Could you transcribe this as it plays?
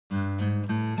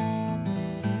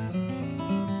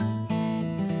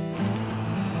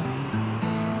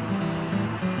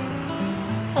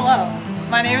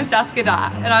my name is Jessica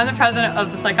Dott, and I'm the president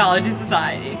of the Psychology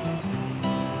Society.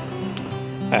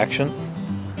 Action.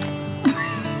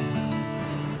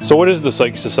 So what is the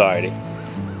Psych Society?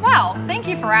 Well, thank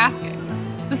you for asking.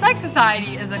 The Psych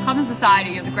Society is a club and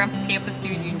society of the Grenfell Campus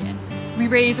Student Union. We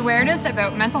raise awareness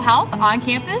about mental health on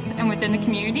campus and within the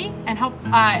community, and help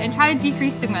and try to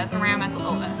decrease stigmas around mental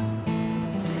illness.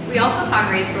 We also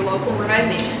fundraise for local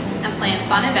organizations and plan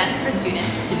fun events for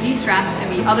students to de-stress and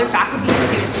meet other faculty and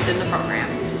students within the program.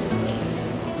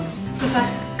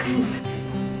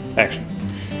 Action.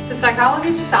 The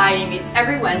Psychology Society meets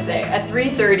every Wednesday at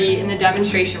 3:30 in the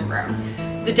demonstration room.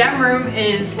 The Dem room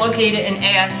is located in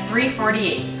AS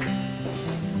 348.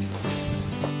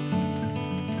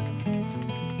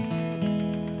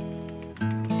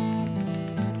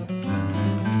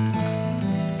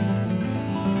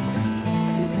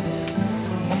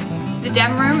 The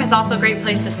Dem room is also a great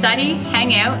place to study,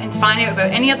 hang out, and to find out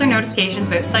about any other notifications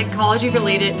about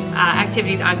psychology-related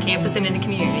activities on campus and in the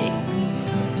community.